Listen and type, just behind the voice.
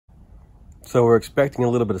So we're expecting a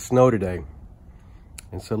little bit of snow today.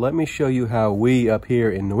 And so let me show you how we up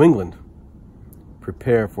here in New England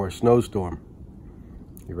prepare for a snowstorm.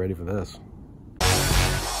 You ready for this?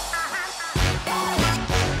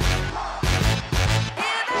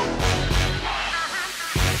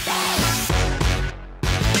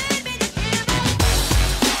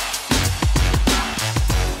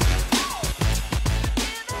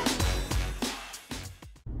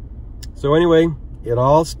 So anyway, it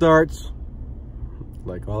all starts,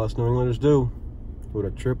 like all us New Englanders do, with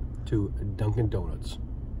a trip to Dunkin' Donuts.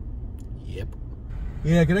 Yep.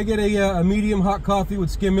 Yeah, can I get a medium hot coffee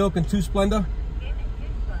with skim milk and 2 Splenda?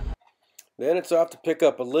 Then it's off to pick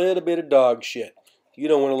up a little bit of dog shit. You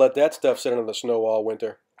don't want to let that stuff sit under the snow all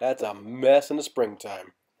winter. That's a mess in the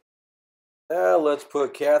springtime. Now let's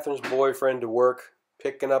put Catherine's boyfriend to work,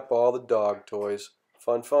 picking up all the dog toys.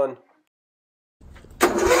 Fun, fun.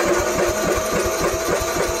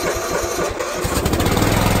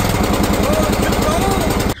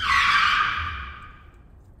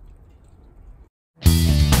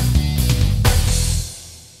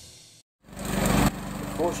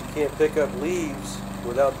 Of course, you can't pick up leaves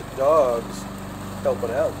without the dogs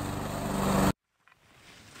helping out.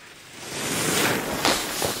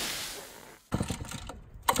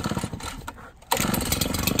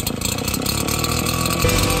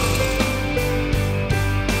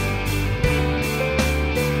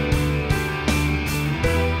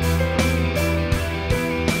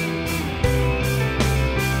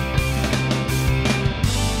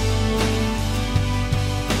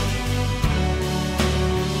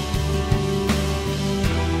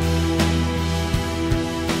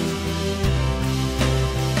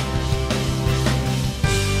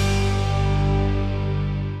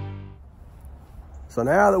 So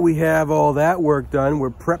now that we have all that work done, we're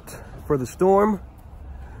prepped for the storm.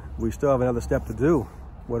 We still have another step to do.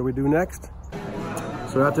 What do we do next?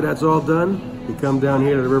 So after that's all done, you come down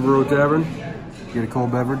here to the River Road Tavern, get a cold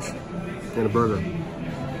beverage and a burger,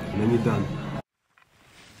 and then you're done.